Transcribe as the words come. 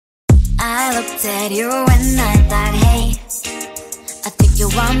I looked at you and I thought, hey, I think you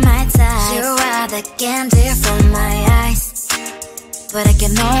are my type. You are the candy from my eyes, but I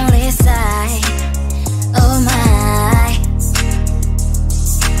can only sigh, oh my.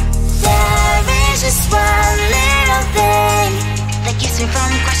 There is just one little thing that keeps me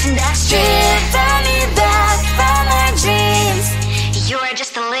from crossing that street. Drive me back from my dreams. You are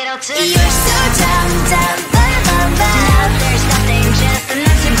just a little too good. You're so dumb, dumb, dumb, dumb, dumb. Now there's nothing, just an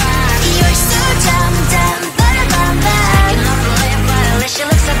empty box. You're so dumb, dumb, dumb, dumb, dumb. I cannot believe, but at least you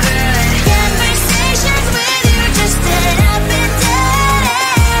look so good. Conversations with you just end up in dead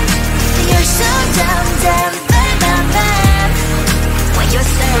end. You're so dumb, dumb, dumb, dumb, dumb. When you're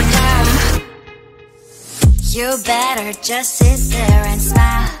so dumb, you better just sit there and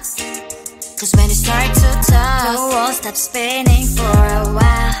smile, 'cause when you start to talk, the world stops spinning for a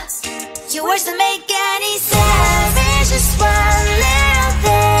while. Your words don't make any sense. There's just one little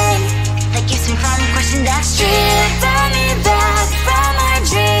thing that keeps me from crossing that street. Drive me back from my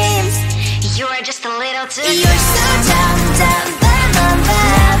dreams. You are just a little too good. You're so dumb, dumb, dumb, dumb, dumb.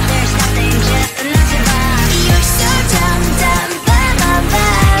 Now there's nothing, just an empty box. You're so dumb, dumb, dumb, dumb,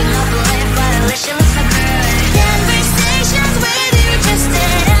 dumb. I cannot believe, but at least you look so good. Conversations with you just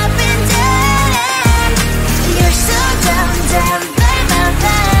end up in dead end. You're so dumb, dumb, dumb, dumb,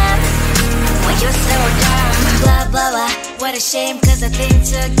 dumb. When you're so dumb. Blah, blah, blah. What a shame, 'cause I think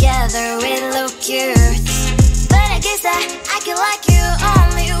together we look cute. But I guess that I can like you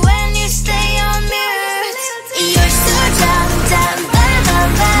only when you stay on mute. You're so dumb, dumb, dumb,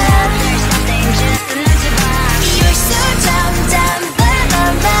 dumb, dumb. There's nothing, just an empty box. You're so dumb, dumb, dumb,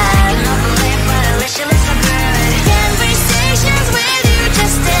 dumb, dumb. I cannot believe, but at least you look so good. Conversations with you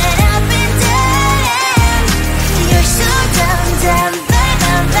just end up in dead end. You're so dumb, dumb, dumb,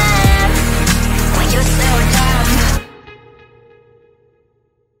 dumb, dumb. When you're so dumb.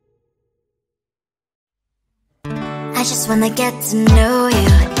 I just wanna get to know you,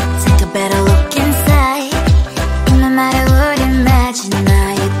 take a better look inside. No matter what, imagine now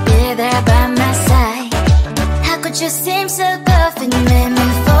you'd be there by my side. How could you seem so perfect, you made me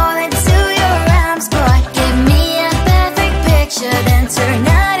fall into your arms, boy. Give me a perfect picture, then turn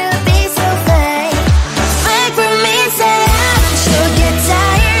out to be so fake. Fake for me, say haven't you get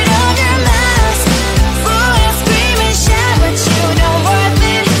tired of your mouth? Fool and scream and shout, but you don't worth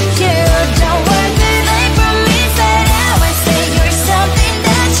it, you don't worth it. Fake for me, say I say you're something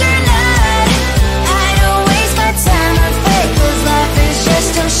that you're not. I don't waste my time on fake, 'cause life is just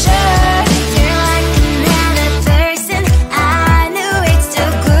too short. You're like another person, I knew it's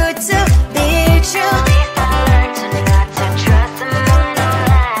too good to be true. At least I learned to not to trust someone who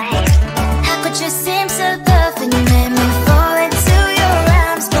lies. How could you seem so perfect, you made me fall into your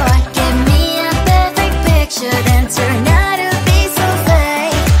arms, boy. Give me a perfect picture, then turn out to be so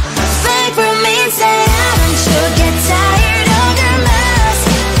fake. Fake for me, say haven't you get tired of your mask?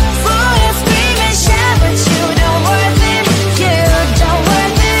 Fool and scream and shout, but you don't worth it, you don't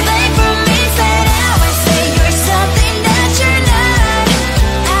worth it. Fake for me, say I say you're something that you're not.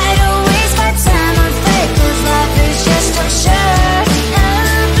 I don't waste my time on fake, 'cause life is just too short.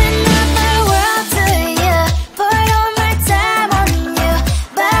 Open up my world to you, poured all my time on you,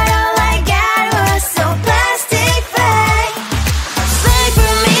 but all I got was so plastic fake. Fake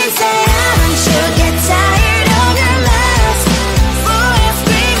for me, say haven't you get tired of your mask? Fool and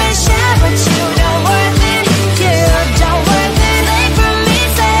scream and shout, but you don't worth it, you don't worth it. Fake for me,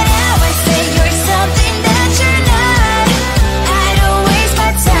 say I say you're something that you're not. I don't waste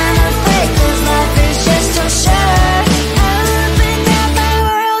my time on fake, 'cause life is just too short. Open up my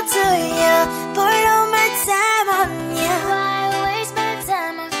world to you, poured all my time on you. Why waste my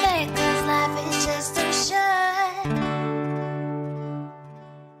time on fake, 'cause life is just too short.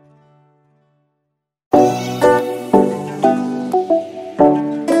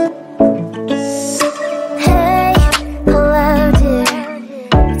 Hey, hello dear.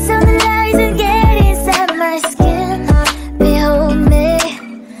 Tell me lies and get inside my skin. Behold me,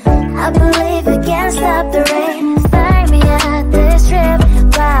 I believe we can't stop the rain. Find me at this trip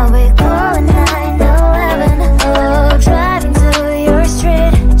while we call it 9/11. Oh, driving to your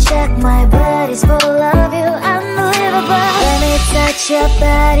street, check my body's full of you, unbelievable. Let me touch your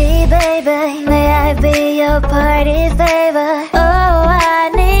body, baby. May I be your party favor? Oh, I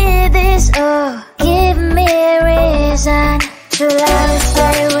need this. Oh, give me a reason to let me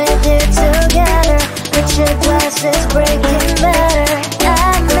stay with you together. With your glasses breaking better.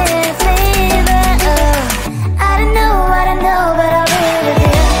 I'm in fever. Oh, I don't know, but I'll be with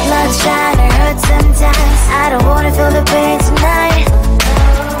you. Love's trying to hurt sometimes. I don't wanna feel the pain tonight.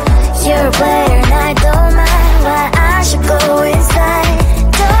 You're a player and I don't mind, why I should go inside.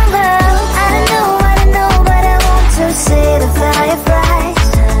 Don't go.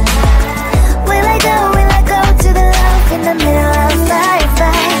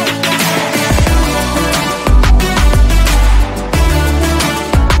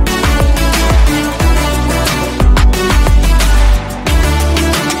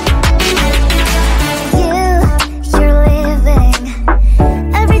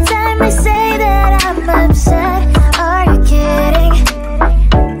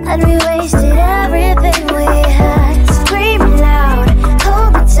 and we wasted everything we had. Scream loud,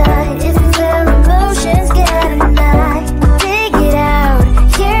 hold me tight. If you feel emotions getting high, dig it out,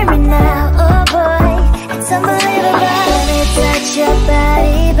 hear me now. Oh boy, it's unbelievable. Let me touch your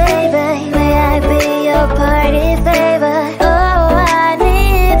body, baby. May I be your party favor? Oh, I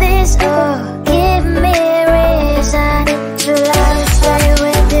need this. Oh, give me reason to love and stay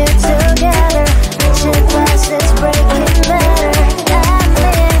with you together. Your glass is breaking better. I'm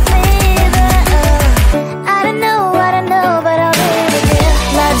in fever. Oh, I don't know, but I'll be with you.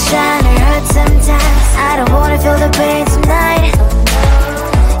 Love's trying to hurt sometimes. I don't wanna feel the pain tonight.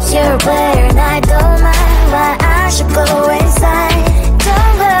 You're a player and I don't mind why I should go inside.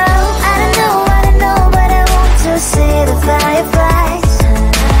 Don't go. I don't know, but I want to see the fireflies.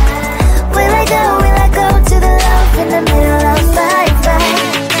 Will I go to the love in the middle of firefight?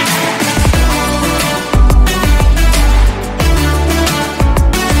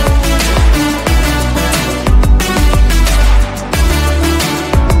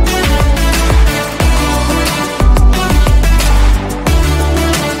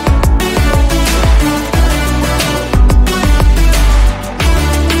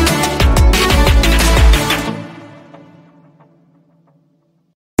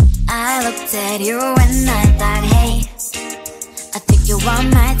 I looked at you and I thought, hey, I think you are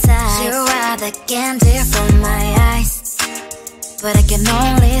my type. You are the candy from my eyes, but I can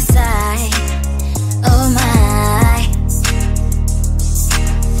only sigh. Oh my,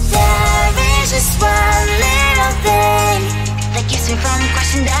 there is just one little thing that keeps me from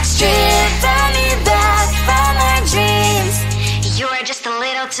crossing that street. Drive me back from my dreams. You are just a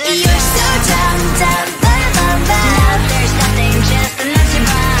little too good. You're so dumb, dumb, bum, bum, bum. Now there's nothing, just enough to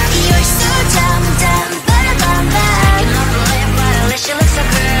buy. You're so dumb, dumb, bum, bum, bum. You don't believe what at least you look so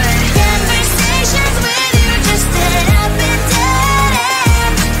good. Conversations with you just end up in dead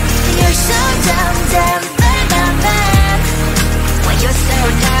end. You're so dumb, dumb, bum, bum, bum. Why you're so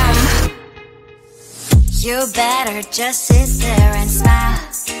dumb? You better just sit there and smile,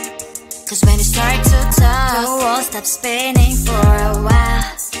 'cause when you start to talk, the world stops spinning for a while.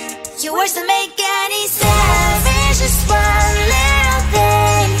 Your words don't make any sense. There's just one little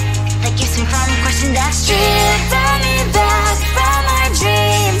thing that keeps me from crossing that street. Bring me back from our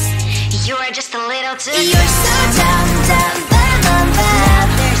dreams. You are just a little too good. You're so dumb, dumb, bum, bum, bum.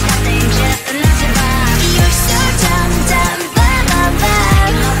 There's nothing, just enough to buy. You're so dumb, dumb, bum, bum, bum.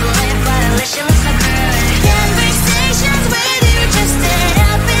 You don't believe but at least you look so good. Conversations with you just end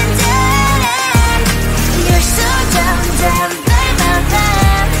up in dead end. You're so dumb, dumb, bum, bum,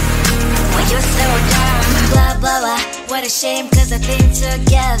 bum. Why you're so dumb? Blah, blah, blah. What a shame, 'cause I think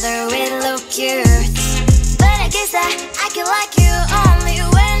together we look cute. But I guess that I can like you only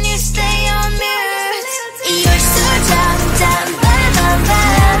when you stay on mute. You're so dumb, dumb, bum, bum,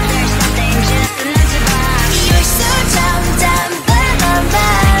 bum. There's nothing, just enough to buy. You're so dumb, dumb, bum, bum,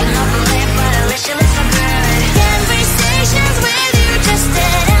 bum. You don't believe but at least you look so good. Conversations with you just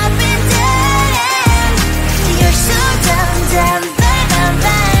end up in dead end. You're so dumb, dumb, bum, bum,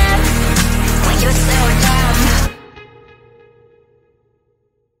 bum. Why you're so dumb?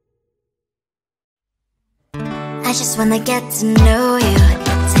 I just wanna get to know you,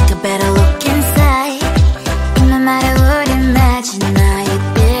 take a better look inside. No matter what, imagine now you'd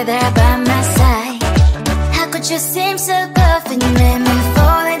be there by my side. How could you seem so perfect, you made me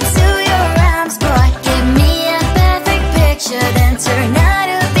fall into your arms, boy. Give me a perfect picture, then turn out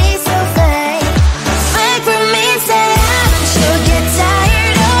to be so fake. Fake for me, say haven't you get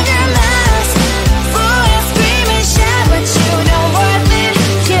tired of your mouth? Fool and scream and shout, but you don't worth it,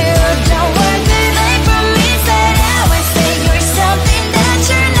 you don't worth it. Fake for me, say I say you're something that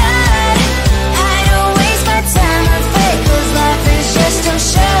you're not. I don't waste my time on fake, 'cause life is just too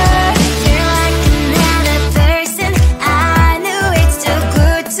short. You're like another person I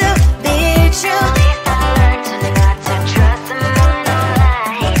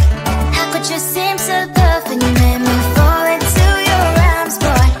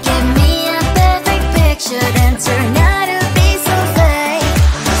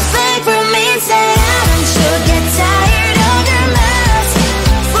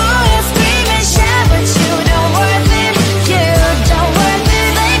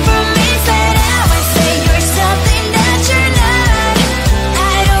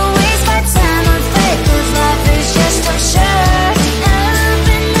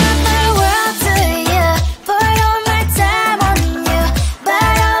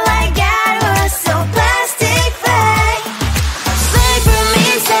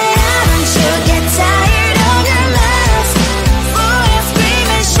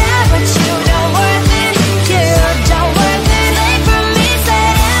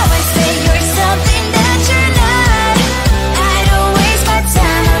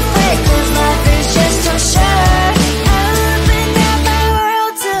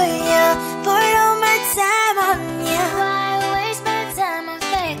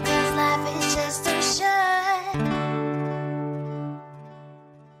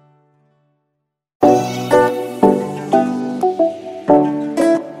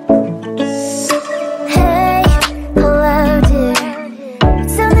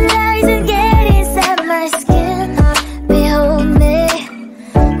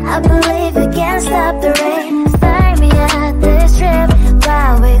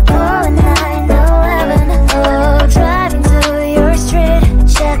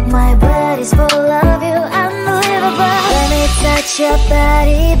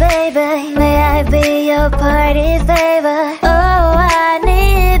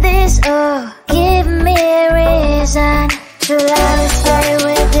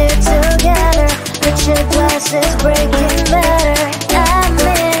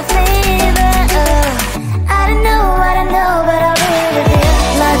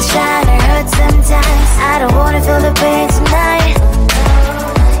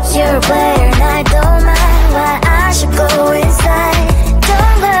You're a player and I don't mind why I should go inside.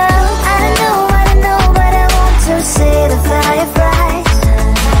 Don't know, I don't know, but I want to see the fireflies.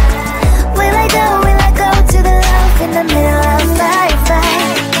 Will I go to the love in the middle of firefight?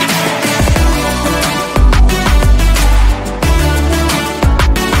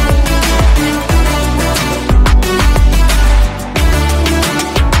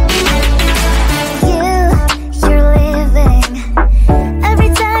 You're leaving. Every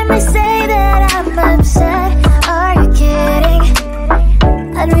time I say that I'm upset, are you kidding?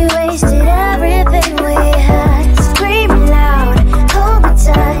 And we wasted everything we had. Screaming loud, hold me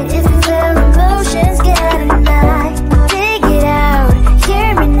tight. If you feel emotions getting high, dig it out,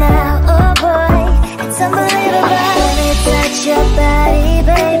 hear me now. Oh boy, it's unbelievable. Let me touch your body,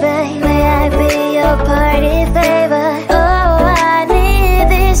 baby. May I be your party favor? Oh, I need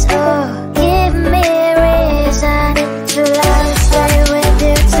this. Oh, give me reason to love, stay with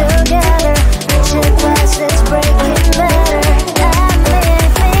you together. Check glass, it's breaking better. I'm in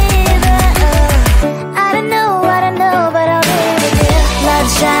fever. I don't know, but I'll be with you.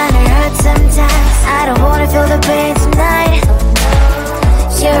 Love's trying to hurt sometimes. I don't wanna feel the pain tonight.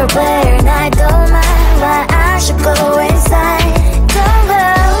 You're a player and I don't mind why I should go inside. Don't go,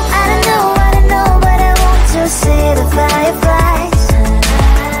 I don't know, but I want to see the fireflies.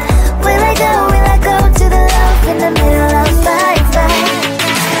 Will I go to the love in the middle of firefight?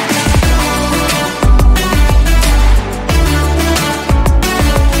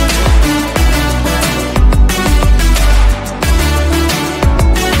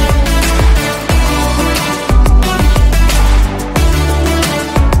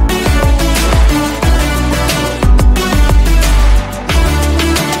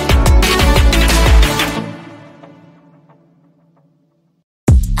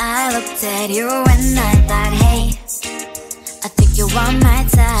 I looked at you and I thought, hey, I think you want my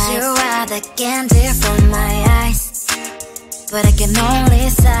type. You are the candy from my eyes, but I can only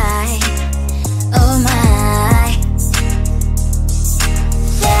sigh. Oh my,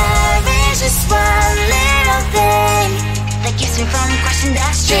 there is just one little thing that keeps me from crossing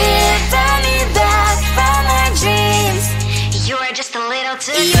that street. Me back from my dreams. You are just a little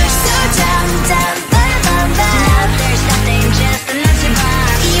too close. You're so dumb, now there's nothing, just enough to buy.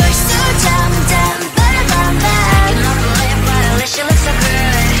 You're so dumb, you know the lip, but at least you look so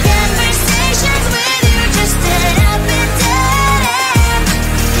good. Conversations with you just end up in dead end.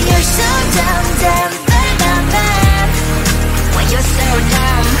 You're so dumb, when you're so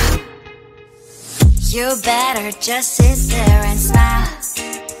dumb. You better just sit there and smile,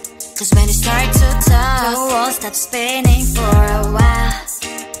 'cause when you start to talk, the world stops spinning for a while.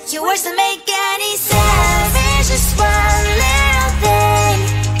 Your words don't make any sense. There's just one little thing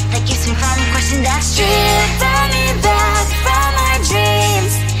that keeps me from crossing that street. Pull me back from my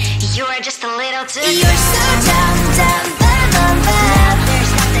dreams. You are just a little too close. You're so dumb,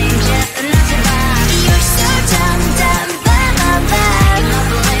 there's nothing, just enough to buy. You're so dumb, you know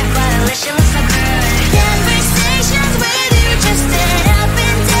the lip, but at least you look so good. Conversations with you just end up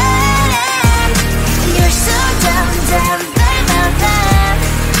in dead end. You're so dumb,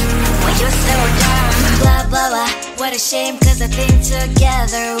 when you're so dumb. Blah blah blah, what a shame, 'cause I think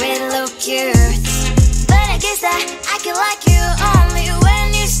together we look cute. But I guess that I can like you only when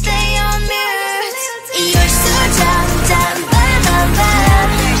you stay on mute. You're so dumb, there's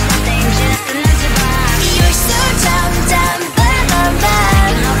nothing, just enough to buy. You're so dumb, you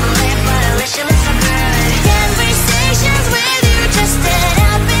know the lip, but at least you look so good. Conversations with you just end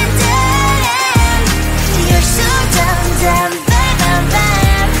up in dead end. You're so dumb,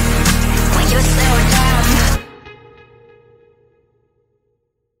 when you're so dumb.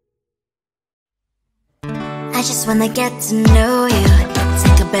 I just wanna get to know you,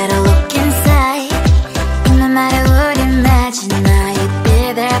 take a better look